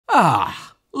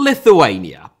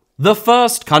Lithuania. The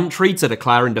first country to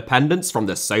declare independence from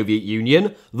the Soviet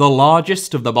Union, the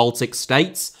largest of the Baltic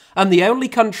states, and the only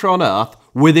country on Earth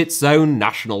with its own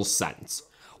national scent.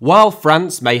 While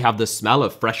France may have the smell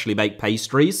of freshly baked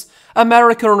pastries,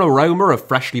 America an aroma of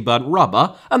freshly burnt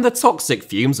rubber and the toxic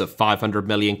fumes of 500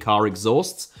 million car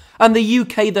exhausts, and the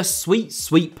UK the sweet,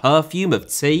 sweet perfume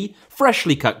of tea,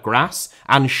 freshly cut grass,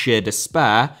 and sheer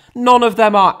despair, none of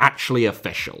them are actually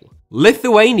official.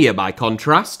 Lithuania, by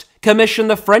contrast, commissioned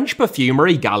the French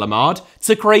perfumery Gallimard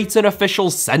to create an official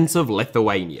scent of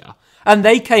Lithuania, and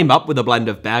they came up with a blend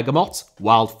of bergamot,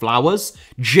 wildflowers,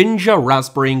 ginger,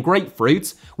 raspberry and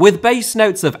grapefruit, with base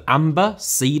notes of amber,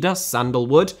 cedar,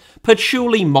 sandalwood,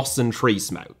 patchouli, moss and tree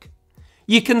smoke.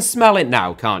 You can smell it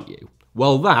now, can't you?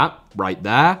 Well that, right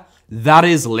there, that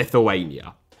is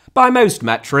Lithuania. By most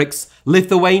metrics,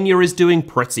 Lithuania is doing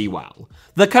pretty well.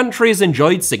 The country has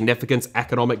enjoyed significant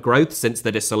economic growth since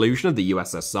the dissolution of the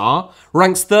USSR,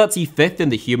 ranks 35th in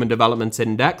the Human Development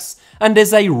Index, and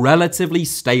is a relatively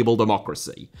stable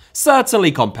democracy,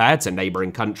 certainly compared to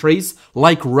neighbouring countries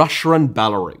like Russia and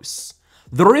Belarus.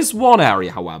 There is one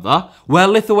area, however, where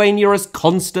Lithuania has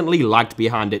constantly lagged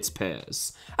behind its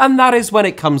peers, and that is when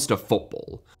it comes to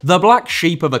football. The black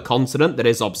sheep of a continent that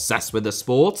is obsessed with the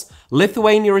sport,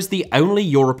 Lithuania is the only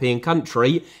European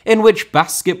country in which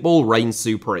basketball reigns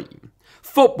supreme.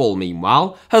 Football,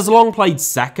 meanwhile, has long played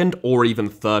second or even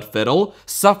third fiddle,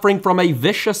 suffering from a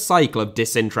vicious cycle of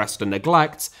disinterest and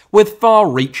neglect with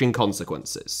far-reaching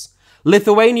consequences.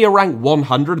 Lithuania ranked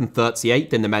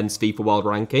 138th in the men's FIFA World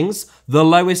Rankings, the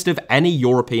lowest of any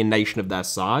European nation of their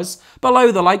size,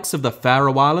 below the likes of the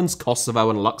Faroe Islands, Kosovo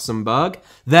and Luxembourg.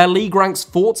 Their league ranks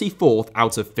 44th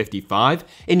out of 55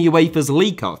 in UEFA's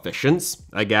league coefficients,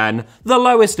 again, the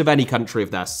lowest of any country of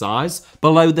their size,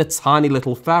 below the tiny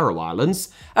little Faroe Islands,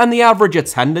 and the average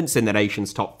attendance in the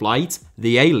nation's top flight,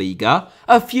 the A-Liga,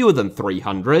 of fewer than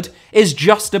 300, is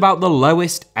just about the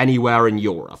lowest anywhere in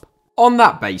Europe. On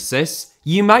that basis,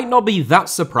 you might not be that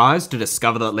surprised to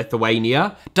discover that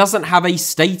Lithuania doesn't have a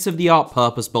state-of-the-art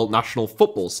purpose-built national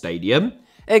football stadium,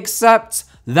 except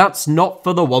that's not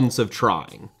for the want of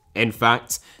trying. In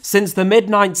fact, since the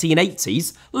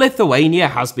mid-1980s, Lithuania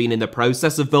has been in the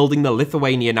process of building the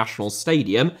Lithuania National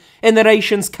Stadium in the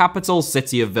nation's capital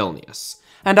city of Vilnius,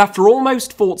 and after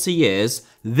almost 40 years,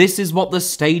 this is what the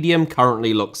stadium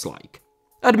currently looks like.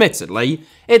 Admittedly,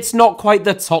 it's not quite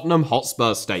the Tottenham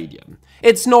Hotspur Stadium.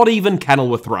 It's not even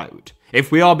Kenilworth Road.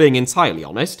 If we are being entirely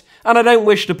honest, and I don't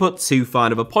wish to put too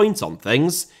fine of a point on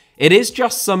things, it is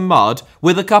just some mud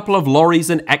with a couple of lorries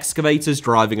and excavators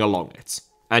driving along it.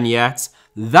 And yet,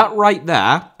 that right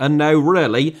there, and no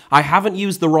really, I haven't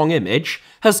used the wrong image,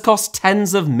 has cost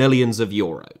tens of millions of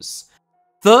euros.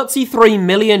 33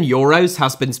 million euros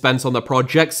has been spent on the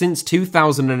project since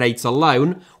 2008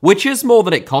 alone, which is more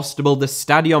than it cost to build the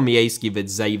Stadion Miejski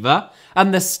Widzewa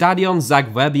and the Stadion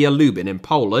Zagłębia Lubin in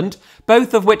Poland,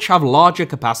 both of which have larger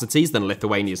capacities than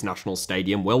Lithuania's national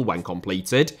stadium will when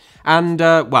completed, and,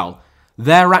 well,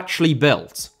 they're actually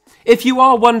built. If you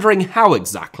are wondering how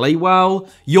exactly, well,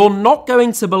 you're not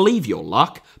going to believe your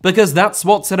luck, because that's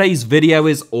what today's video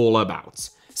is all about.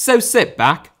 So sit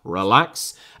back,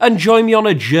 relax, and join me on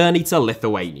a journey to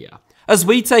Lithuania, as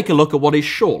we take a look at what is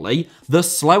surely the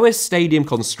slowest stadium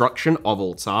construction of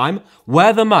all time,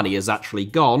 where the money has actually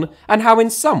gone, and how in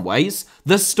some ways,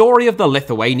 the story of the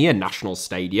Lithuania National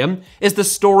Stadium is the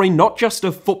story not just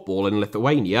of football in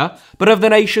Lithuania, but of the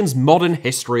nation's modern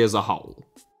history as a whole.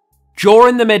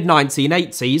 During the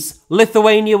mid-1980s,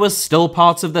 Lithuania was still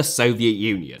part of the Soviet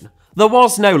Union. There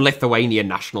was no Lithuanian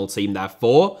national team,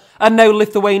 therefore, and no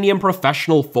Lithuanian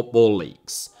professional football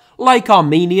leagues. Like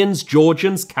Armenians,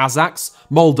 Georgians, Kazakhs,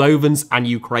 Moldovans, and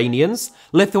Ukrainians,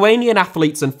 Lithuanian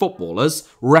athletes and footballers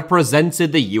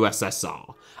represented the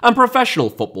USSR, and professional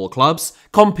football clubs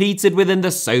competed within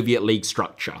the Soviet League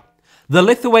structure. The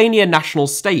Lithuania National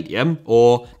Stadium,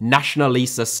 or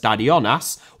Nationalinis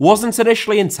Stadionas, wasn't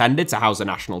initially intended to house a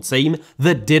national team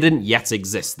that didn't yet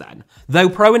exist then, though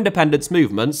pro-independence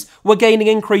movements were gaining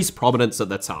increased prominence at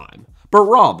the time. But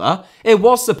rather, it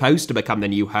was supposed to become the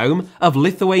new home of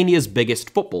Lithuania's biggest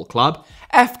football club,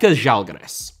 FK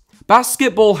Žalgiris.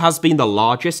 Basketball has been the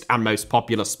largest and most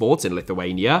popular sport in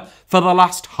Lithuania for the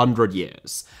last 100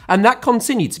 years, and that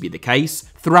continued to be the case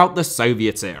throughout the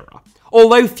Soviet era.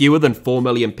 Although fewer than 4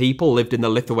 million people lived in the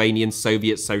Lithuanian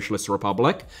Soviet Socialist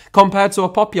Republic, compared to a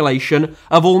population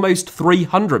of almost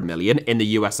 300 million in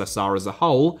the USSR as a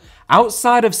whole,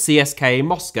 outside of CSKA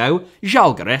Moscow,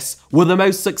 Žalgiris were the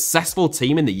most successful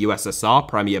team in the USSR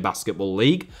Premier Basketball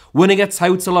League, winning a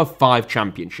total of 5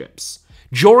 championships.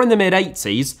 During the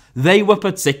mid-80s, they were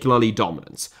particularly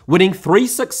dominant, winning 3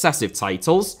 successive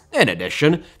titles, in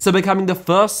addition to becoming the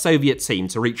first Soviet team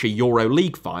to reach a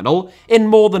EuroLeague final in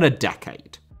more than a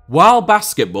decade. While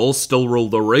basketball still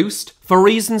ruled the roost, for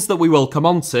reasons that we will come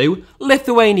on to,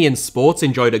 Lithuanian sport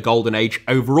enjoyed a golden age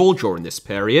overall during this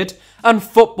period, and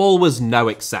football was no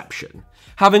exception.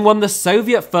 Having won the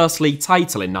Soviet First League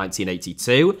title in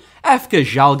 1982, FK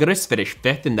Žalgiris finished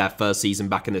 5th in their first season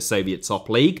back in the Soviet top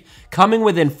league, coming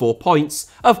within 4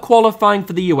 points of qualifying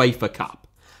for the UEFA Cup.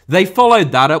 They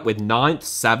followed that up with 9th,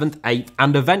 7th, 8th,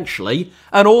 and eventually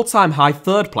an all-time high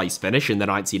 3rd place finish in the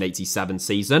 1987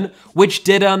 season, which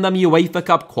did earn them UEFA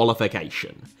Cup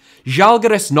qualification.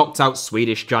 Žalgiris knocked out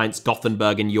Swedish giants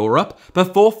Gothenburg in Europe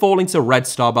before falling to Red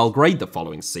Star Belgrade the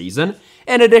following season,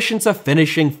 in addition to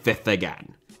finishing 5th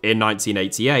again. In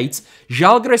 1988,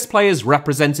 Žalgiris players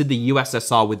represented the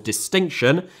USSR with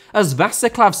distinction as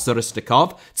Vacislav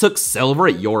Surstikov took silver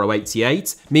at Euro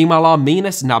 88, meanwhile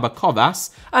Arminas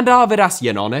Nabakovas and Arvidas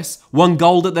Janonis won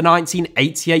gold at the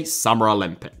 1988 Summer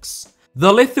Olympics.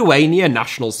 The Lithuania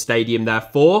National Stadium,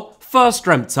 therefore, first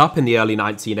dreamt up in the early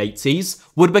 1980s,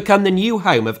 would become the new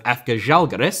home of FK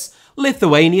Žalgiris,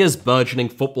 Lithuania's burgeoning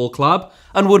football club,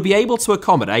 and would be able to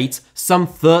accommodate some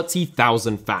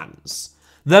 30,000 fans.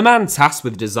 The man tasked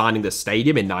with designing the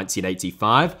stadium in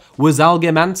 1985 was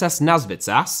Algimantas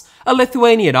Nasvydas, a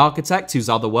Lithuanian architect whose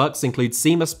other works include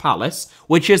Seimas Palace,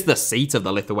 which is the seat of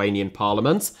the Lithuanian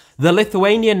Parliament, the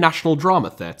Lithuanian National Drama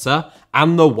Theatre,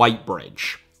 and the White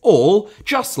Bridge. All,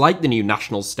 just like the new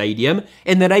National Stadium,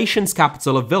 in the nation's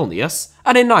capital of Vilnius,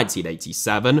 and in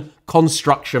 1987,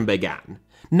 construction began.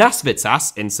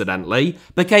 Nasvydas, incidentally,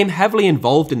 became heavily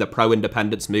involved in the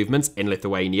pro-independence movement in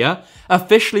Lithuania,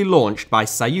 officially launched by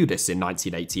Sąjūdis in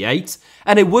 1988,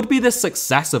 and it would be the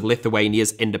success of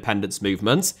Lithuania's independence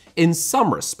movement, in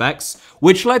some respects,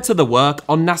 which led to the work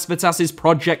on Nasvydas'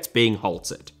 project being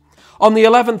halted. On the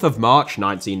 11th of March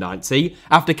 1990,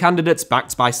 after candidates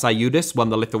backed by Sąjūdis won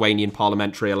the Lithuanian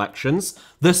parliamentary elections,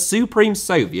 the Supreme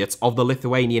Soviet of the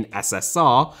Lithuanian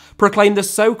SSR proclaimed the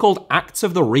so-called Act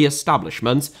of the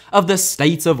Re-establishment of the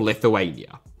State of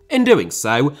Lithuania. In doing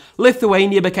so,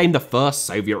 Lithuania became the first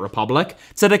Soviet republic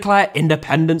to declare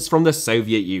independence from the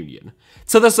Soviet Union.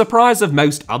 To the surprise of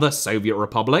most other Soviet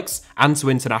republics, and to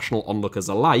international onlookers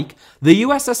alike, the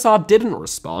USSR didn't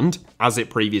respond, as it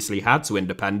previously had to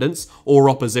independence or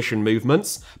opposition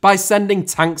movements, by sending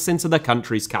tanks into the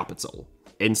country's capital.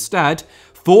 Instead,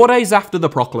 4 days after the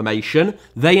proclamation,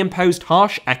 they imposed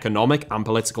harsh economic and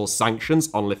political sanctions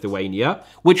on Lithuania,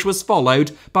 which was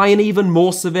followed by an even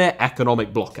more severe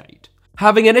economic blockade.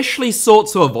 Having initially sought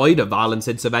to avoid a violent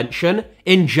intervention,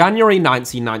 in January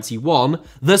 1991,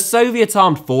 the Soviet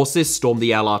armed forces stormed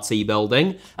the LRT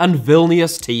building and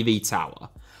Vilnius TV tower.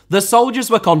 The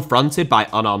soldiers were confronted by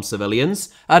unarmed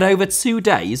civilians, and over 2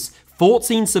 days,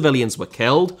 14 civilians were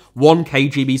killed, 1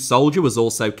 KGB soldier was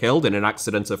also killed in an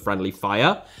accident of friendly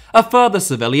fire, a further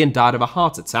civilian died of a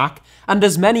heart attack, and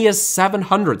as many as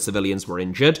 700 civilians were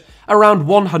injured, around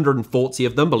 140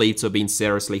 of them believed to have been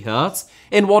seriously hurt,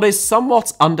 in what is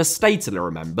somewhat understatedly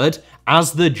remembered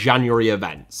as the January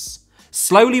events.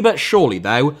 Slowly but surely,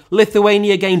 though,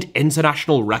 Lithuania gained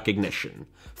international recognition.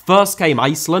 First came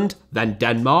Iceland, then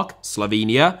Denmark,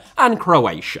 Slovenia, and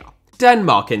Croatia.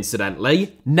 Denmark,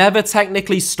 incidentally, never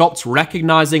technically stopped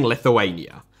recognizing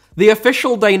Lithuania. The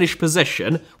official Danish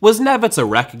position was never to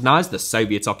recognize the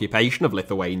Soviet occupation of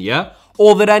Lithuania,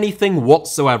 or that anything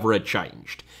whatsoever had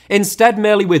changed, instead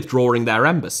merely withdrawing their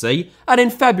embassy, and in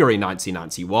February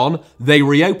 1991, they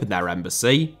reopened their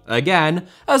embassy, again,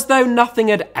 as though nothing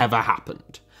had ever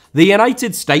happened. The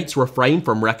United States refrained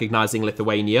from recognizing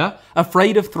Lithuania,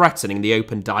 afraid of threatening the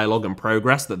open dialogue and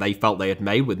progress that they felt they had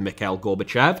made with Mikhail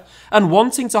Gorbachev, and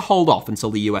wanting to hold off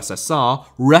until the USSR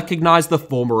recognized the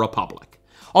former republic.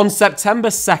 On September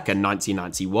 2nd,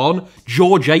 1991,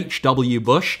 George H.W.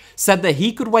 Bush said that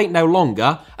he could wait no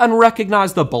longer and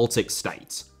recognize the Baltic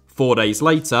states. 4 days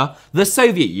later, the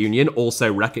Soviet Union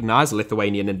also recognized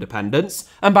Lithuanian independence,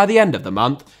 and by the end of the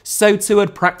month, so too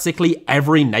had practically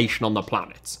every nation on the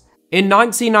planet. In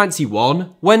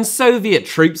 1991, when Soviet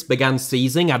troops began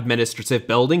seizing administrative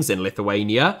buildings in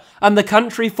Lithuania, and the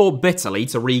country fought bitterly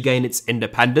to regain its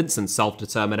independence and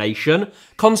self-determination,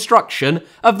 construction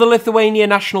of the Lithuania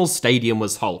National Stadium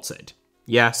was halted.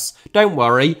 Yes, don't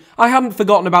worry, I hadn't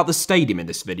forgotten about the stadium in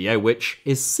this video, which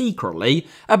is secretly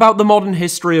about the modern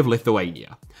history of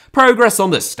Lithuania. Progress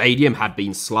on the stadium had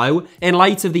been slow in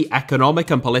light of the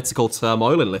economic and political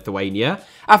turmoil in Lithuania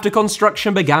after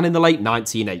construction began in the late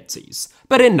 1980s,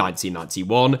 but in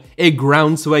 1991, it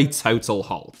ground to a total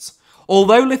halt.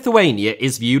 Although Lithuania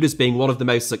is viewed as being one of the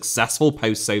most successful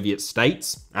post-Soviet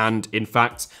states, and in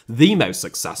fact the most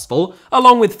successful,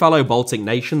 along with fellow Baltic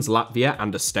nations Latvia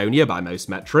and Estonia by most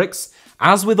metrics,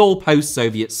 as with all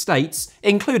post-Soviet states,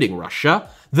 including Russia,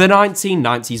 the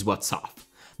 1990s were tough.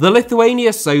 The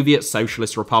Lithuania Soviet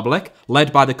Socialist Republic,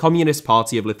 led by the Communist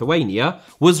Party of Lithuania,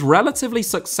 was relatively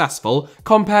successful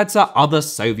compared to other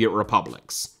Soviet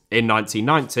republics. In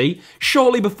 1990,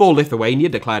 shortly before Lithuania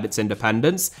declared its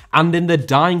independence, and in the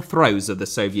dying throes of the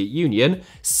Soviet Union,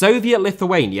 Soviet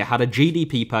Lithuania had a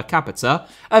GDP per capita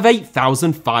of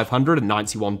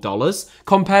 $8,591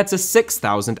 compared to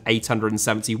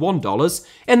 $6,871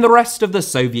 in the rest of the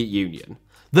Soviet Union.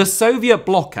 The Soviet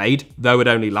blockade, though it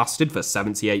only lasted for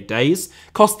 78 days,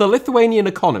 cost the Lithuanian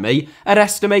economy an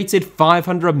estimated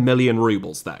 500 million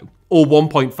rubles though, or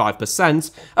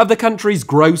 1.5% of the country's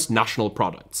gross national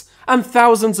product, and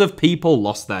thousands of people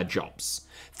lost their jobs.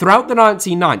 Throughout the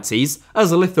 1990s,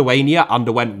 as Lithuania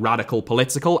underwent radical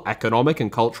political, economic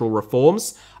and cultural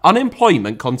reforms,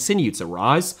 unemployment continued to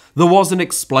rise, there was an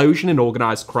explosion in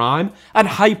organised crime, and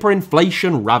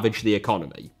hyperinflation ravaged the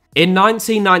economy. In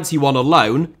 1991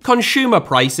 alone, consumer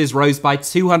prices rose by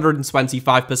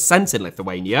 225% in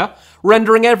Lithuania,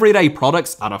 rendering everyday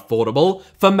products unaffordable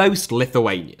for most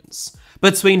Lithuanians.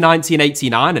 Between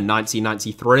 1989 and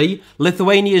 1993,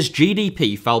 Lithuania's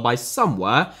GDP fell by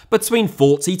somewhere between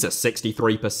 40 to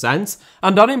 63%,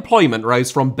 and unemployment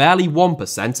rose from barely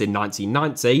 1% in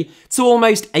 1990 to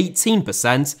almost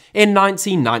 18% in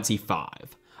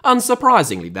 1995.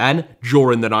 Unsurprisingly then,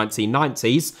 during the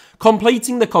 1990s,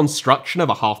 completing the construction of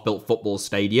a half-built football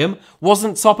stadium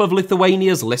wasn't top of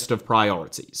Lithuania's list of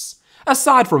priorities.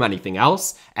 Aside from anything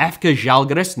else, FK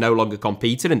Žalgiris no longer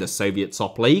competed in the Soviet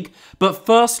top league, but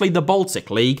firstly the Baltic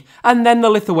League and then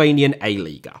the Lithuanian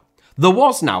A-Liga. There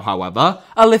was now, however,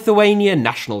 a Lithuanian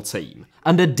national team,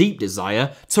 and a deep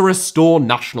desire to restore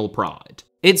national pride.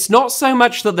 It's not so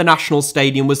much that the national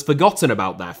stadium was forgotten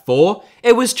about, therefore,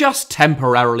 it was just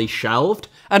temporarily shelved,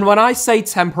 and when I say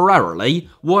temporarily,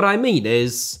 what I mean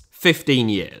is 15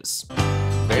 years.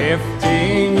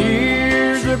 15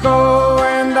 years ago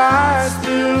and I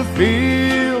still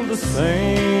feel the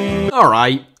same.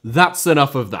 Alright, that's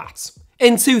enough of that.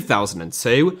 In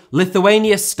 2002,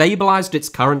 Lithuania stabilised its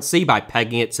currency by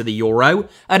pegging it to the euro,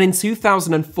 and in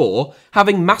 2004,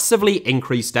 having massively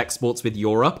increased exports with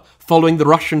Europe following the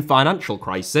Russian financial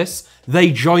crisis,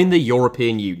 they joined the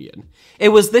European Union. It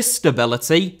was this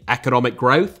stability, economic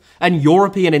growth, and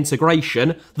European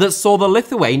integration that saw the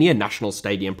Lithuania National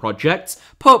Stadium project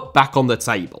put back on the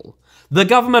table. The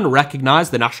government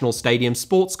recognised the National Stadium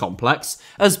sports complex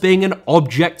as being an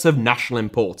object of national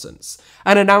importance,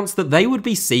 and announced that they would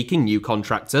be seeking new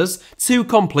contractors to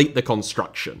complete the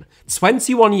construction,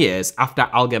 21 years after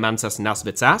Algimantas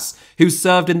Nasvytas, who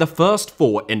served in the first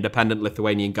 4 independent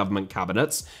Lithuanian government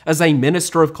cabinets as a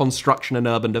Minister of Construction and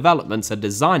Urban Development, had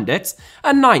designed it,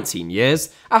 and 19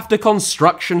 years after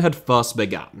construction had first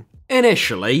begun.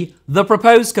 Initially, the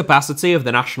proposed capacity of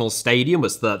the National Stadium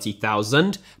was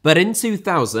 30,000, but in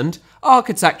 2000,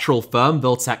 architectural firm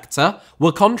Viltekta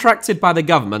were contracted by the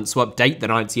government to update the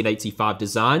 1985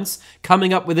 designs,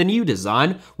 coming up with a new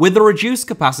design with a reduced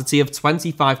capacity of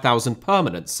 25,000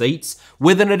 permanent seats,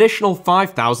 with an additional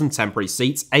 5,000 temporary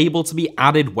seats able to be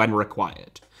added when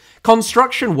required.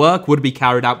 Construction work would be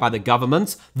carried out by the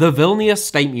government, the Vilnius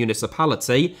State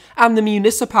Municipality, and the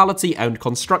municipality-owned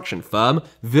construction firm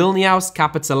Vilniaus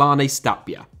Kapitalane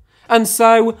Stapja. And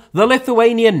so, the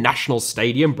Lithuanian National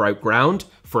Stadium broke ground,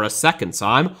 for a second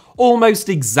time, almost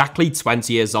exactly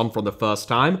 20 years on from the first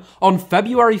time, on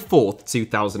February 4th,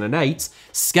 2008,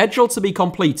 scheduled to be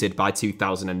completed by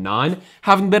 2009,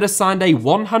 having been assigned a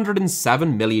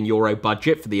 €107 million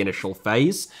budget for the initial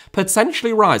phase,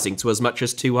 potentially rising to as much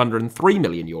as €203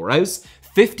 million,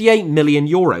 €58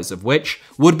 million of which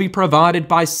would be provided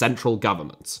by central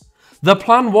government. The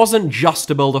plan wasn't just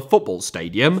to build a football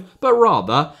stadium, but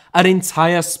rather an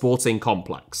entire sporting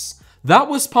complex. That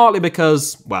was partly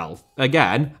because, well,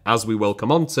 again, as we will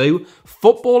come on to,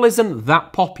 football isn't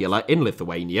that popular in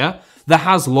Lithuania. There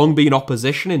has long been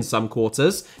opposition in some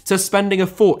quarters to spending a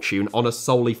fortune on a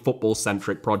solely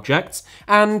football-centric project,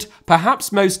 and,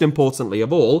 perhaps most importantly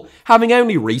of all, having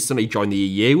only recently joined the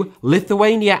EU,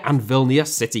 Lithuania and Vilnius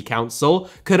City Council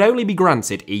could only be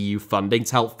granted EU funding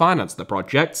to help finance the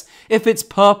project if its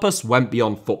purpose went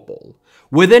beyond football.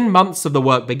 Within months of the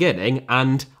work beginning,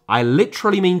 and I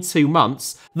literally mean 2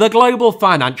 months, the global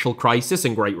financial crisis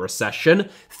and Great Recession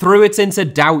threw it into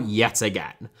doubt yet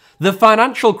again. The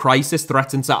financial crisis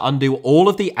threatened to undo all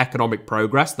of the economic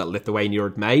progress that Lithuania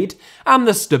had made, and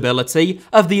the stability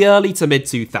of the early to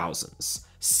mid-2000s.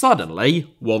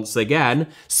 Suddenly, once again,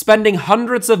 spending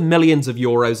hundreds of millions of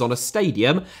euros on a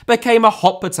stadium became a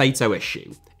hot potato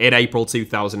issue. In April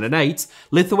 2008,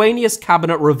 Lithuania's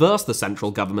cabinet reversed the central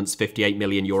government's €58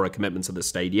 million commitment to the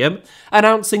stadium,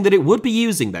 announcing that it would be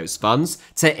using those funds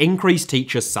to increase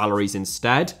teachers' salaries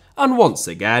instead, and once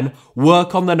again,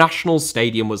 work on the national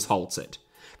stadium was halted.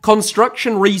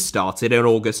 Construction restarted in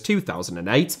August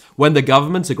 2008 when the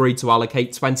government agreed to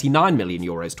allocate €29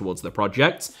 million towards the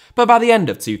project, but by the end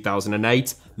of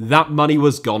 2008, that money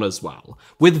was gone as well,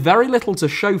 with very little to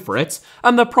show for it,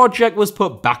 and the project was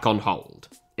put back on hold.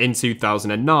 In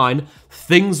 2009,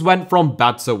 things went from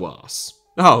bad to worse.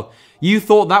 Oh, you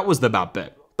thought that was the bad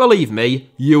bit? Believe me,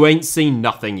 you ain't seen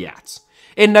nothing yet.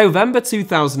 In November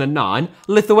 2009,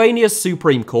 Lithuania's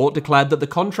Supreme Court declared that the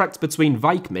contract between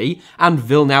Vaikmi and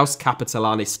Vilnius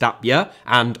Kapitalinis Stapia,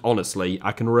 and honestly,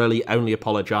 I can really only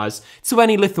apologise to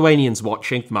any Lithuanians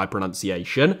watching for my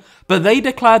pronunciation, but they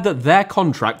declared that their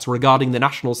contract regarding the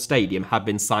national stadium had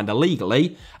been signed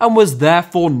illegally and was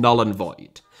therefore null and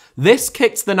void. This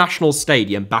kicked the national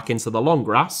stadium back into the long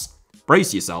grass,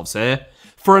 brace yourselves here,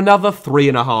 for another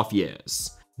 3.5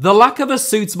 years. The lack of a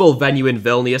suitable venue in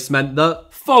Vilnius meant that,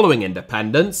 following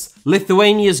independence,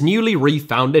 Lithuania's newly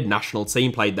refounded national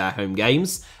team played their home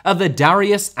games at the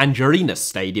Darius Angerinas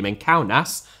Stadium in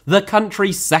Kaunas, the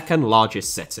country's second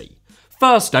largest city.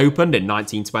 First opened in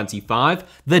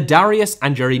 1925, the Darius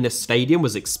Angerinas Stadium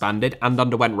was expanded and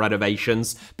underwent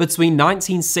renovations between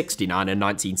 1969 and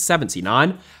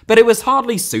 1979, but it was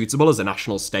hardly suitable as a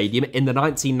national stadium in the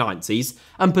 1990s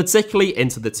and particularly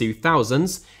into the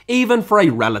 2000s, even for a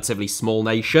relatively small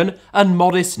nation and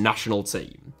modest national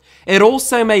team. It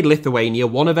also made Lithuania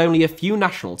one of only a few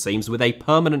national teams with a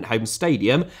permanent home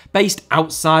stadium based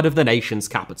outside of the nation's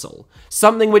capital,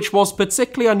 something which was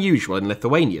particularly unusual in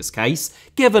Lithuania's case,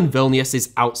 given Vilnius's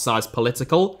outsized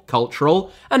political,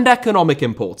 cultural, and economic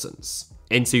importance.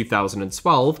 In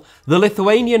 2012, the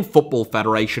Lithuanian Football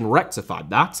Federation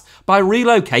rectified that by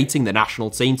relocating the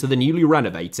national team to the newly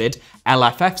renovated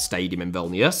LFF Stadium in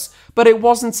Vilnius, but it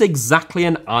wasn't exactly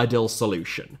an ideal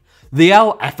solution. The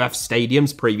LFF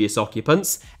Stadium's previous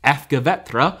occupants, FK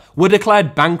Vetra, were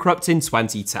declared bankrupt in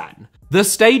 2010. The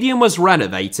stadium was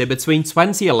renovated between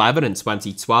 2011 and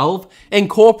 2012,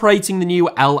 incorporating the new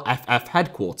LFF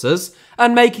headquarters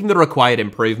and making the required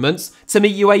improvements to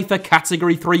meet UEFA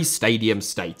Category 3 stadium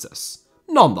status.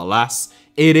 Nonetheless,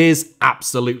 it is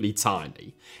absolutely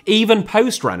tiny. Even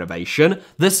post-renovation,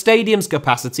 the stadium's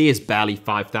capacity is barely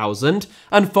 5,000,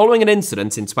 and following an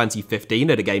incident in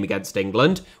 2015 at a game against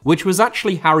England, which was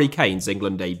actually Harry Kane's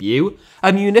England debut,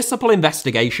 a municipal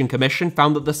investigation commission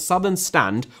found that the southern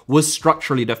stand was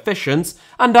structurally deficient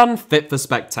and unfit for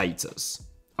spectators.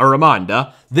 A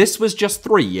reminder, this was just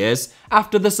 3 years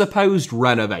after the supposed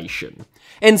renovation.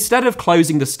 Instead of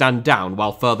closing the stand down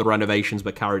while further renovations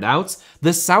were carried out,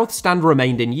 the south stand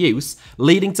remained in use,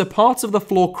 leading to part of the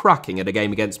floor cracking at a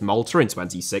game against Malta in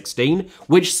 2016,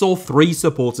 which saw 3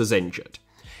 supporters injured.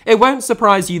 It won't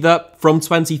surprise you that, from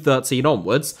 2013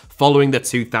 onwards, following the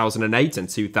 2008 and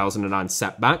 2009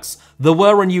 setbacks, there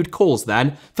were renewed calls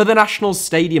then for the national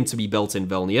stadium to be built in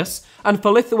Vilnius, and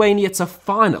for Lithuania to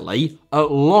finally,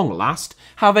 at long last,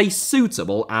 have a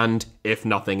suitable and, if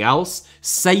nothing else,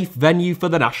 safe venue for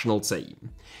the national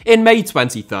team. In May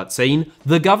 2013,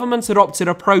 the government adopted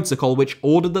a protocol which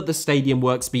ordered that the stadium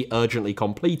works be urgently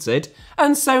completed,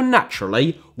 and so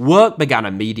naturally, work began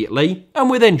immediately, and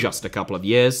within just a couple of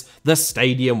years, the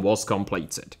stadium was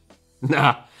completed.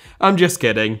 Nah, I'm just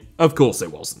kidding. Of course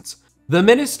it wasn't. The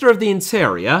Minister of the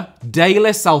Interior,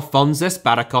 Dalis Alfonsis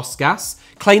Barakoskas,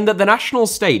 claimed that the national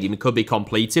stadium could be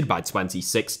completed by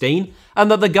 2016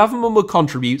 and that the government would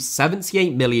contribute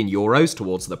 €78 million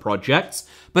towards the project,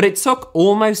 but it took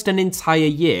almost an entire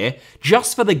year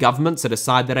just for the government to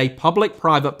decide that a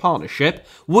public-private partnership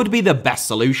would be the best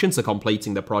solution to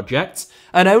completing the project,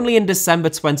 and only in December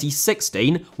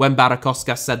 2016, when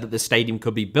Barakoskas said that the stadium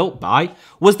could be built by,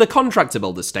 was the contract to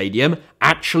build the stadium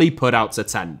actually put out to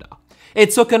tender.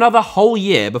 It took another whole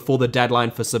year before the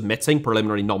deadline for submitting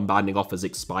preliminary non-binding offers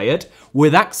expired,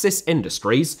 with Axis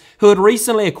Industries, who had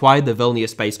recently acquired the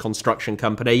Vilnius-based construction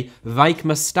company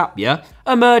Vaikmi Stapia,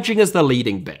 emerging as the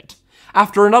leading bid.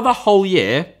 After another whole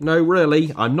year, no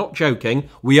really, I'm not joking,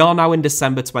 we are now in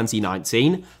December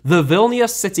 2019, the Vilnius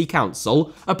City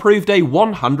Council approved a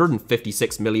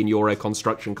 €156 million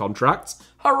construction contract.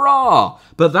 Hurrah!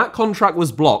 But that contract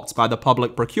was blocked by the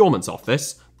Public Procurement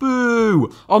Office,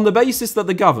 boo, on the basis that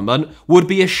the government would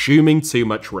be assuming too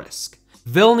much risk.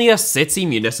 Vilnius City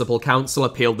Municipal Council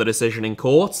appealed the decision in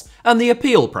court, and the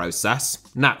appeal process,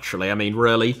 naturally,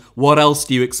 really, what else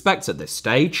do you expect at this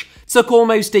stage, took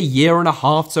almost a year and a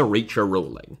half to reach a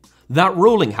ruling. That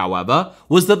ruling, however,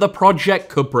 was that the project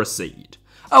could proceed.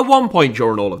 At one point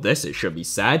during all of this, it should be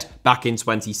said, back in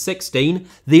 2016,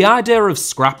 the idea of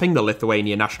scrapping the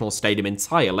Lithuania National Stadium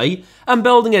entirely and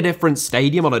building a different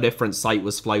stadium on a different site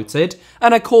was floated,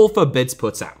 and a call for bids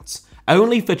put out,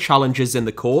 only for challenges in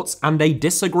the courts and a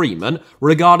disagreement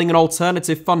regarding an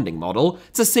alternative funding model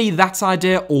to see that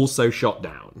idea also shot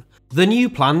down. The new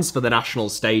plans for the National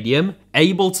Stadium,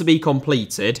 able to be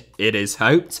completed, it is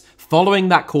hoped, following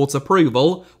that court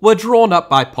approval, were drawn up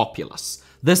by Populous,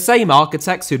 the same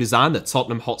architects who designed the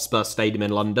Tottenham Hotspur Stadium in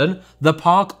London, the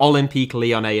Parc Olympique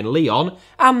Lyonnais in Lyon,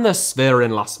 and the Sphere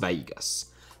in Las Vegas.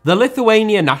 The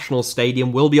Lithuania National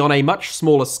Stadium will be on a much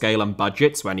smaller scale and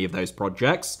budget to any of those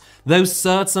projects, though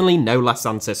certainly no less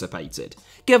anticipated,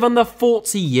 given the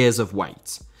 40 years of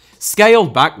wait.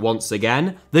 Scaled back once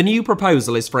again, the new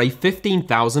proposal is for a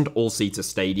 15,000 all-seater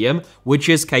stadium, which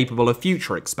is capable of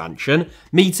future expansion,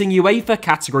 meeting UEFA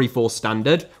Category 4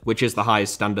 standard, which is the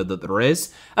highest standard that there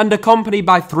is, and accompanied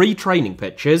by 3 training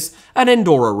pitches, an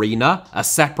indoor arena, a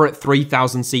separate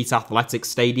 3,000-seat athletic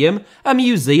stadium, a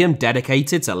museum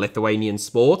dedicated to Lithuanian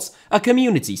sports, a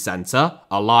community centre,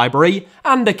 a library,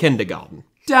 and a kindergarten.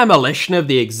 Demolition of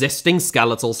the existing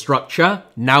skeletal structure,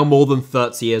 now more than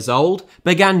 30 years old,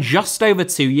 began just over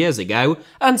 2 years ago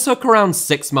and took around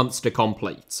 6 months to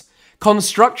complete.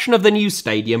 Construction of the new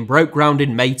stadium broke ground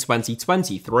in May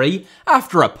 2023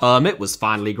 after a permit was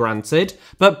finally granted,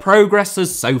 but progress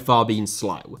has so far been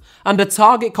slow, and a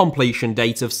target completion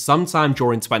date of sometime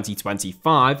during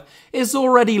 2025 is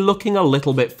already looking a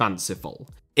little bit fanciful.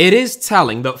 It is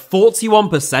telling that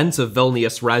 41% of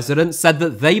Vilnius residents said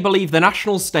that they believe the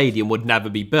National Stadium would never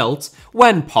be built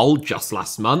when polled just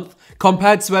last month,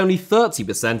 compared to only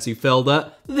 30% who feel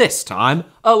that, this time,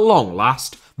 at long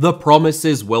last, the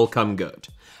promises will come good.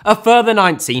 A further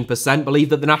 19% believe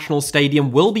that the National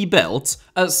Stadium will be built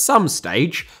at some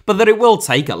stage, but that it will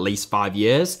take at least 5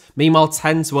 years. Meanwhile,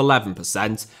 10 to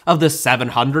 11% of the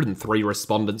 703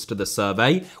 respondents to the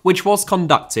survey, which was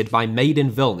conducted by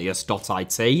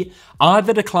madeinvilnius.it,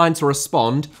 either declined to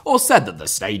respond or said that the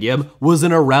stadium was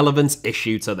an irrelevant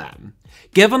issue to them.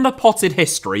 Given the potted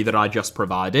history that I just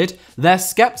provided, their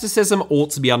skepticism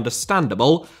ought to be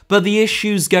understandable, but the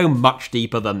issues go much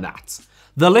deeper than that.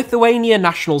 The Lithuania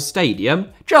National Stadium,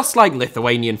 just like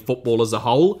Lithuanian football as a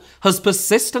whole, has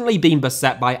persistently been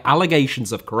beset by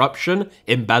allegations of corruption,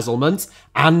 embezzlement,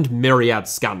 and myriad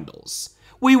scandals.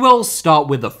 We will start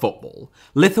with the football.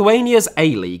 Lithuania's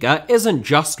A-Liga isn't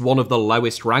just one of the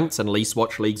lowest ranked and least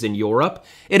watched leagues in Europe,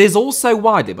 it is also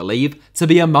widely believed to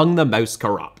be among the most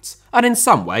corrupt, and in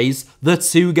some ways, the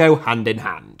two go hand in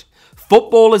hand.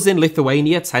 Footballers in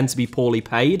Lithuania tend to be poorly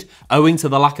paid, owing to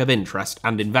the lack of interest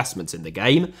and investment in the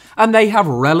game, and they have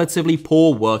relatively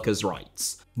poor workers'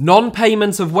 rights.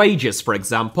 Non-payment of wages, for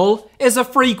example, is a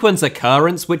frequent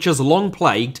occurrence which has long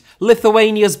plagued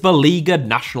Lithuania's beleaguered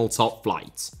national top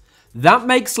flight. That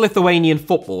makes Lithuanian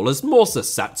footballers more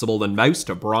susceptible than most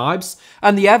to bribes,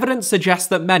 and the evidence suggests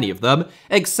that many of them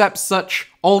accept such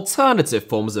alternative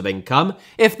forms of income,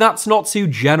 if that's not too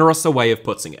generous a way of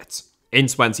putting it. In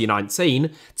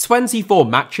 2019, 24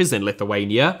 matches in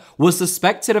Lithuania were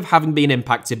suspected of having been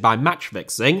impacted by match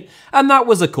fixing, and that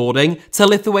was according to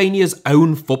Lithuania's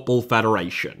own football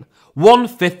federation.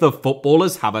 1/5 of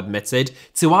footballers have admitted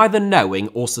to either knowing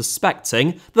or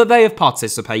suspecting that they have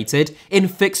participated in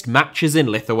fixed matches in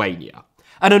Lithuania.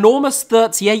 An enormous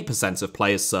 38% of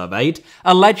players surveyed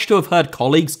alleged to have heard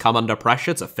colleagues come under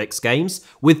pressure to fix games,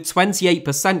 with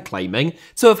 28% claiming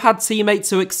to have had teammates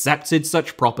who accepted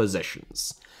such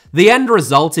propositions. The end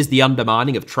result is the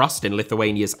undermining of trust in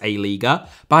Lithuania's A-Liga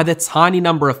by the tiny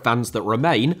number of fans that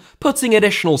remain, putting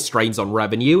additional strains on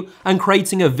revenue and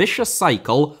creating a vicious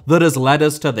cycle that has led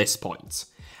us to this point.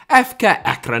 FK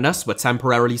Ekranus were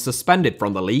temporarily suspended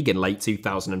from the league in late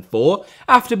 2004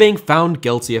 after being found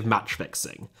guilty of match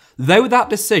fixing. Though that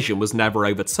decision was never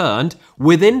overturned,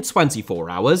 within 24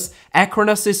 hours,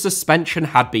 Ekranus' suspension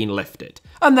had been lifted,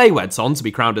 and they went on to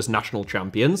be crowned as national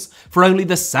champions for only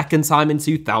the second time in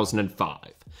 2005.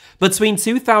 Between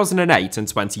 2008 and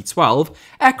 2012,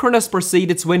 Ekranus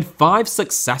proceeded to win 5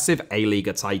 successive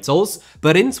A-Liga titles,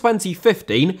 but in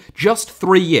 2015, just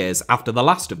 3 years after the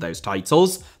last of those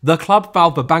titles, the club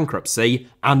filed for bankruptcy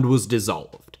and was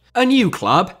dissolved. A new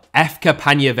club, FK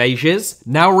Panevėžys,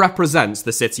 now represents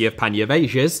the city of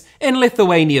Panevėžys in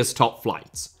Lithuania's top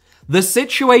flight. The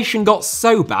situation got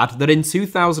so bad that in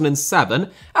 2007,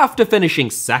 after finishing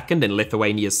second in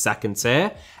Lithuania's second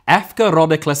tier, FK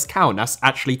Rodiklis Kaunas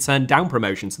actually turned down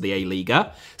promotion to the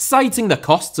A-Lyga, citing the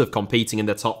costs of competing in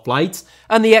the top flight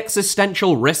and the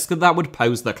existential risk that would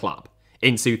pose the club.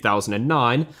 In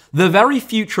 2009, the very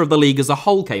future of the league as a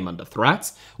whole came under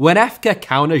threat when FK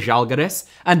Kaunas Žalgiris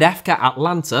and FK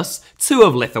Atlantas, two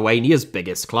of Lithuania's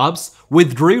biggest clubs,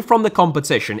 withdrew from the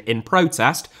competition in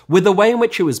protest with the way in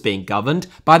which it was being governed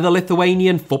by the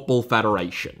Lithuanian Football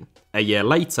Federation. A year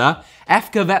later,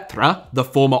 FK Vetra, the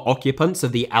former occupants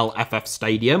of the LFF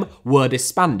Stadium, were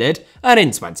disbanded, and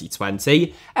in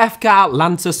 2020, FK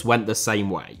Atlantas went the same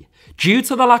way. Due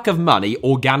to the lack of money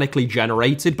organically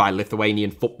generated by Lithuanian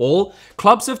football,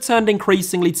 clubs have turned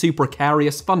increasingly to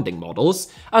precarious funding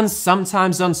models and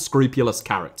sometimes unscrupulous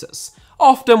characters,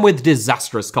 often with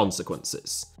disastrous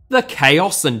consequences. The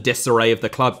chaos and disarray of the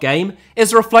club game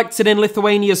is reflected in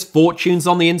Lithuania's fortunes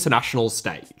on the international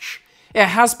stage. It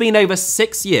has been over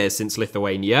 6 years since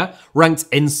Lithuania ranked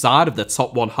inside of the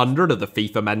top 100 of the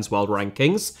FIFA Men's World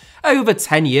Rankings, over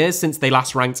 10 years since they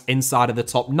last ranked inside of the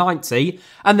top 90,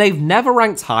 and they've never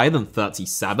ranked higher than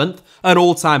 37th, an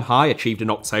all-time high achieved in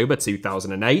October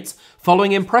 2008,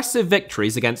 following impressive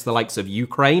victories against the likes of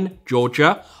Ukraine,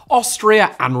 Georgia,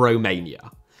 Austria, and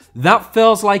Romania. That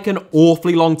feels like an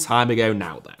awfully long time ago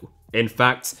now, though. In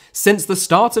fact, since the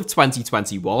start of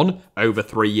 2021, over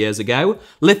 3 years ago,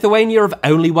 Lithuania have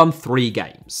only won 3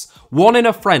 games. 1 in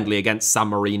a friendly against San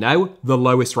Marino, the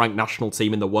lowest ranked national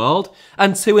team in the world,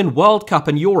 and 2 in World Cup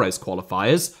and Euros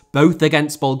qualifiers, both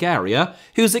against Bulgaria,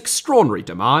 whose extraordinary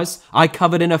demise I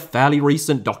covered in a fairly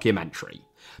recent documentary.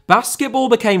 Basketball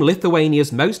became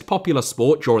Lithuania's most popular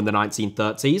sport during the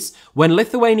 1930s, when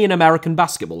Lithuanian-American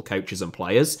basketball coaches and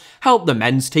players helped the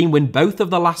men's team win both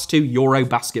of the last 2 Euro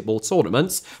basketball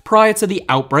tournaments prior to the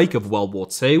outbreak of World War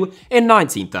II in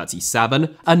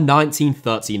 1937 and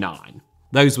 1939.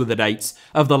 Those were the dates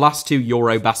of the last 2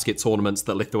 Eurobasket tournaments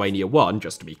that Lithuania won,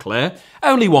 just to be clear.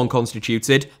 Only one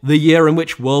constituted the year in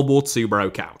which World War II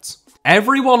broke out.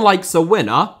 Everyone likes a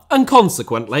winner, and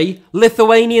consequently,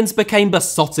 Lithuanians became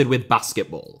besotted with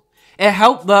basketball. It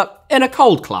helped that, in a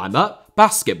cold climate,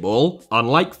 basketball,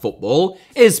 unlike football,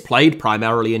 is played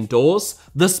primarily indoors.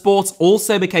 The sport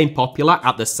also became popular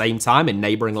at the same time in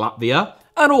neighbouring Latvia,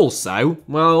 and also,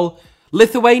 well,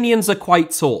 Lithuanians are quite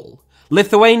tall.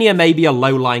 Lithuania may be a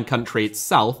low-lying country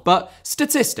itself, but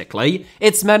statistically,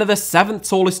 its men are the 7th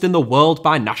tallest in the world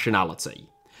by nationality.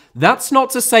 That's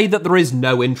not to say that there is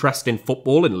no interest in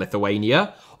football in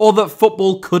Lithuania, or that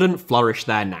football couldn't flourish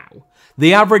there now.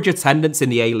 The average attendance in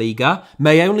the A-Lyga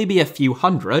may only be a few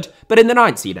hundred, but in the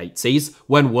 1980s,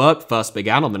 when work first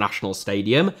began on the National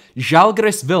Stadium,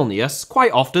 Žalgiris Vilnius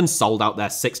quite often sold out their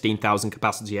 16,000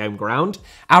 capacity home ground,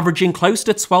 averaging close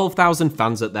to 12,000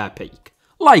 fans at their peak.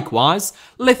 Likewise,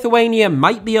 Lithuania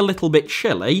might be a little bit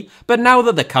chilly, but now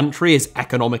that the country is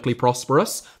economically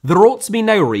prosperous, there ought to be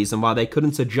no reason why they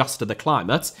couldn't adjust to the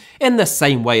climate in the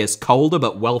same way as colder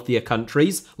but wealthier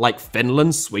countries like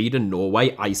Finland, Sweden,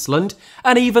 Norway, Iceland,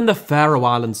 and even the Faroe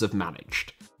Islands have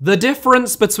managed. The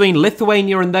difference between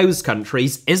Lithuania and those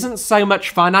countries isn't so much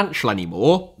financial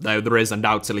anymore, though there is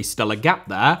undoubtedly still a gap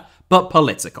there, but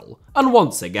political. And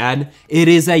once again, it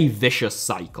is a vicious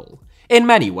cycle. In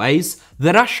many ways,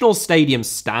 the National Stadium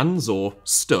stands, or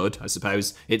stood, I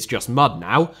suppose it's just mud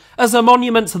now, as a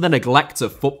monument to the neglect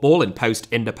of football in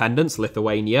post-independence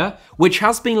Lithuania, which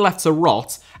has been left to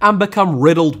rot and become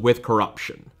riddled with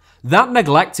corruption. That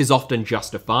neglect is often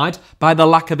justified by the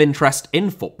lack of interest in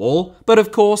football, but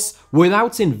of course,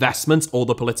 without investment or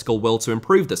the political will to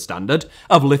improve the standard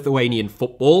of Lithuanian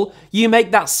football, you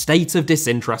make that state of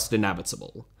disinterest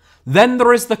inevitable. Then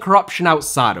there is the corruption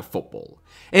outside of football.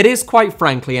 It is quite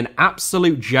frankly an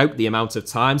absolute joke the amount of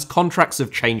times contracts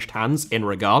have changed hands in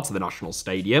regard to the National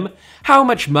Stadium, how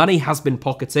much money has been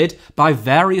pocketed by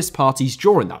various parties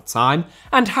during that time,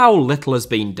 and how little has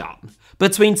been done.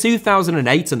 Between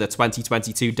 2008 and the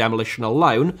 2022 demolition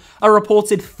alone, a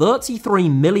reported 33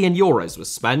 million euros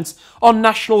was spent on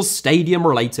National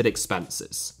Stadium-related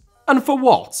expenses. And for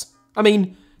what? I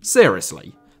mean,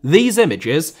 seriously. These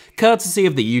images, courtesy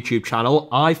of the YouTube channel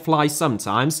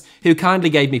iFlySometimes, who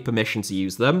kindly gave me permission to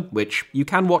use them, which you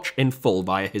can watch in full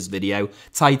via his video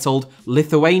titled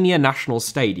Lithuania National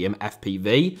Stadium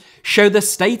FPV, show the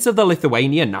state of the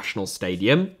Lithuania National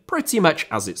Stadium, pretty much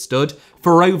as it stood,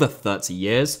 for over 30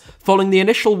 years, following the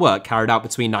initial work carried out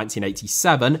between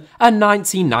 1987 and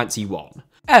 1991.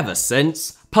 Ever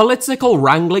since, political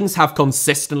wranglings have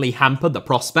consistently hampered the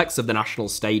prospects of the National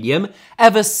Stadium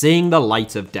ever seeing the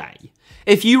light of day.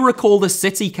 If you recall the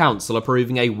City Council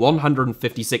approving a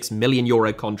 €156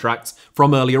 million contract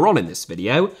from earlier on in this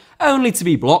video, only to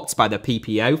be blocked by the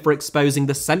PPO for exposing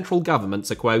the central government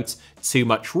to, quote, too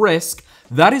much risk,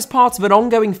 that is part of an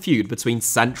ongoing feud between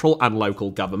central and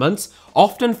local government,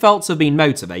 often felt to have been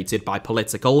motivated by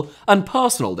political and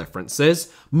personal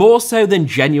differences, more so than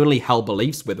genuinely held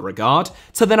beliefs with regard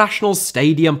to the national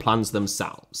stadium plans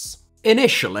themselves.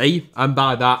 Initially, and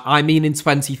by that I mean in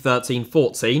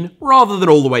 2013-14, rather than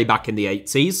all the way back in the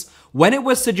 80s, when it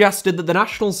was suggested that the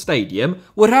National Stadium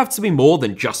would have to be more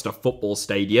than just a football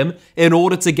stadium in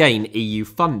order to gain EU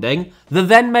funding, the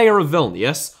then mayor of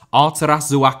Vilnius,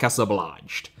 Arturas Zuakas,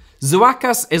 obliged.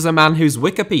 Zuakas is a man whose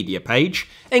Wikipedia page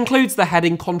includes the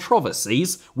heading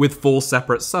Controversies with 4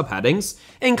 separate subheadings,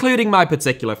 including my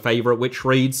particular favourite, which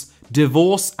reads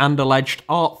Divorce and Alleged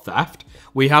Art Theft.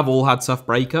 We have all had tough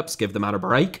breakups, give the man a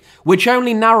break, which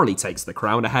only narrowly takes the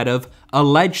crown ahead of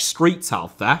alleged street tile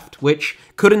theft, which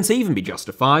couldn't even be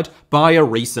justified by a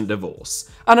recent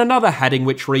divorce, and another heading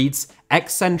which reads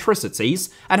Eccentricities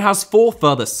and has 4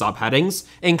 further subheadings,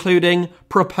 including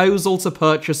Proposal to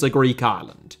Purchase a Greek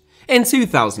Island. In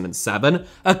 2007,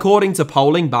 according to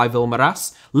polling by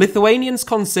Vilnius, Lithuanians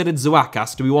considered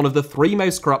Zuakas to be one of the 3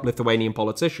 most corrupt Lithuanian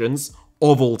politicians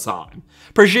of all time.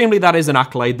 Presumably that is an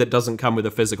accolade that doesn't come with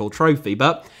a physical trophy,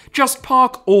 but just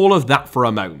park all of that for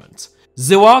a moment.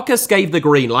 Zuakas gave the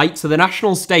green light to the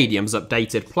National Stadium's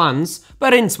updated plans,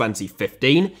 but in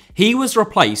 2015, he was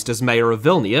replaced as mayor of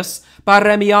Vilnius by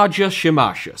Remigius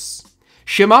Šimašius.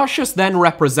 Šimašius then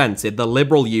represented the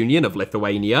Liberal Union of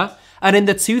Lithuania, and in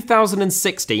the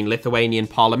 2016 Lithuanian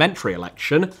parliamentary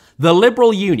election, the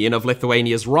Liberal Union of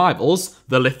Lithuania's rivals,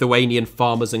 the Lithuanian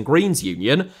Farmers and Greens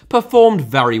Union, performed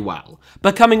very well,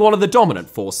 becoming one of the dominant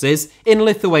forces in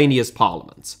Lithuania's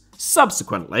parliament.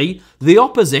 Subsequently, the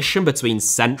opposition between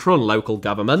central and local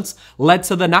government led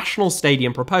to the National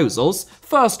Stadium proposals,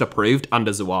 first approved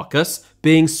under Zuakas,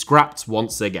 being scrapped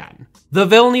once again. The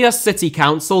Vilnius City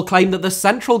Council claimed that the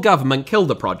central government killed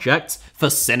the project for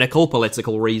cynical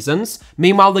political reasons.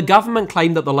 Meanwhile, the government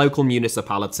claimed that the local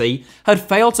municipality had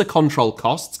failed to control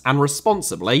costs and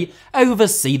responsibly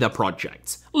oversee the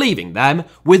project, leaving them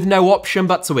with no option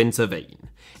but to intervene.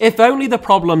 If only the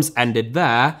problems ended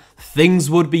there,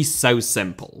 things would be so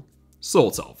simple.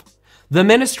 Sort of. The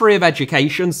Ministry of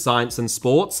Education, Science and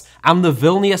Sports and the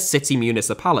Vilnius City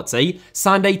Municipality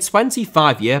signed a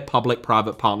 25-year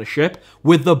public-private partnership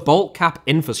with the BaltCap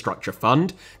Infrastructure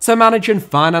Fund to manage and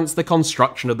finance the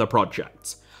construction of the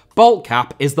project.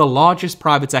 BaltCap is the largest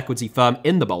private equity firm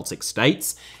in the Baltic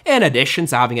states, in addition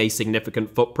to having a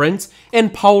significant footprint in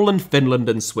Poland, Finland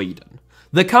and Sweden.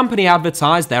 The company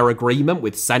advertised their agreement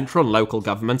with central and local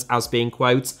government as being,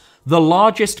 quote, the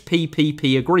largest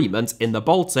PPP agreement in the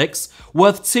Baltics,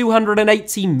 worth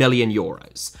 €280 million,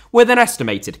 with an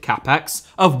estimated capex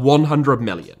of €100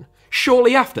 million.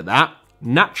 Shortly after that,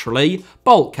 naturally,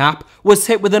 BaltCap was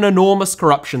hit with an enormous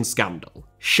corruption scandal.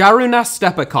 Šarūnas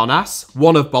Stepukonis,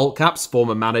 one of BaltCap's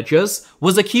former managers,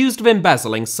 was accused of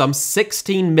embezzling some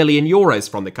 €16 million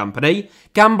from the company,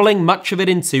 gambling much of it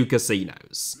in 2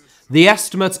 casinos. The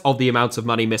estimate of the amount of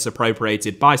money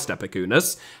misappropriated by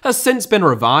Stepukonis has since been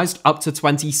revised up to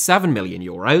 €27 million,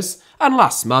 and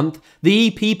last month,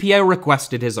 the EPPO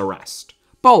requested his arrest.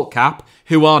 BaltCap,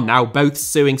 who are now both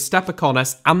suing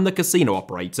Stepukonis and the casino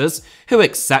operators who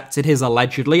accepted his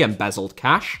allegedly embezzled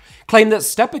cash, claim that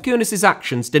Stepukonis'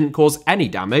 actions didn't cause any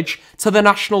damage to the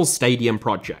National Stadium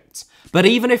project. But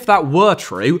even if that were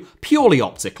true, purely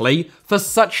optically, for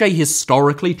such a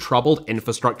historically troubled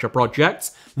infrastructure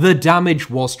project, the damage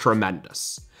was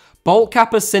tremendous.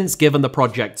 BaltCap has since given the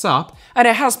project up, and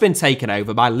it has been taken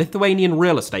over by Lithuanian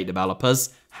real estate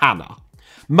developers Hana.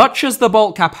 Much as the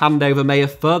BaltCap handover may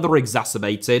have further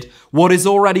exacerbated what is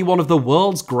already one of the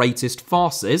world's greatest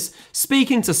farces,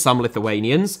 speaking to some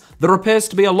Lithuanians, there appears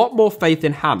to be a lot more faith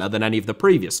in Hana than any of the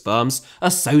previous firms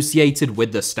associated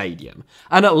with the stadium,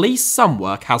 and at least some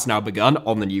work has now begun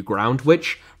on the new ground,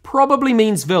 which probably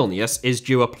means Vilnius is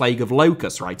due a plague of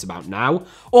locusts right about now,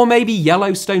 or maybe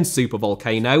Yellowstone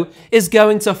supervolcano is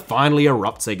going to finally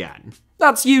erupt again.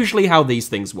 That's usually how these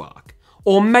things work.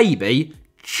 Or maybe,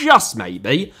 just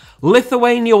maybe,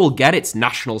 Lithuania will get its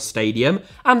national stadium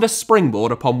and a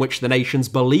springboard upon which the nation's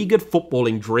beleaguered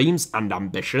footballing dreams and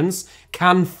ambitions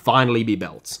can finally be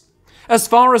built. As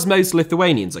far as most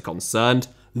Lithuanians are concerned,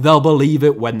 they'll believe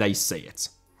it when they see it.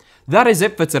 That is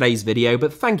it for today's video,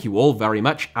 but thank you all very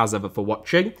much as ever for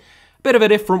watching. Bit of a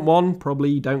different one,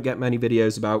 probably don't get many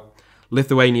videos about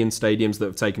Lithuanian stadiums that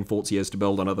have taken 40 years to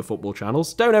build on other football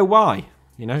channels. Don't know why.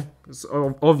 You know, it's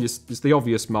obvious. It's the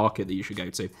obvious market that you should go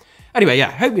to. Anyway,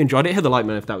 yeah, hope you enjoyed it. Hit the like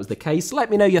button if that was the case.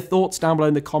 Let me know your thoughts down below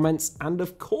in the comments. And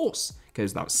of course,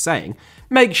 goes without saying,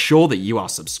 make sure that you are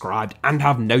subscribed and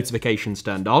have notifications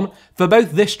turned on for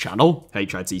both this channel,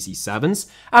 HITC Sevens,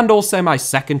 and also my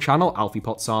second channel,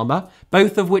 iFlySometimes,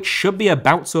 both of which should be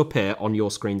about to appear on your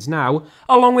screens now,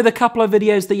 along with a couple of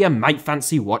videos that you might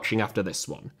fancy watching after this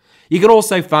one. You can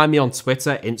also find me on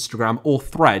Twitter, Instagram, or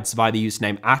Threads via the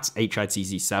username at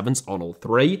HITC Sevens on all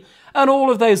three, and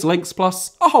all of those links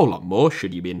plus a whole lot more,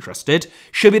 should you be interested,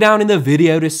 should be down in the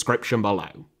video description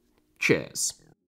below. Cheers.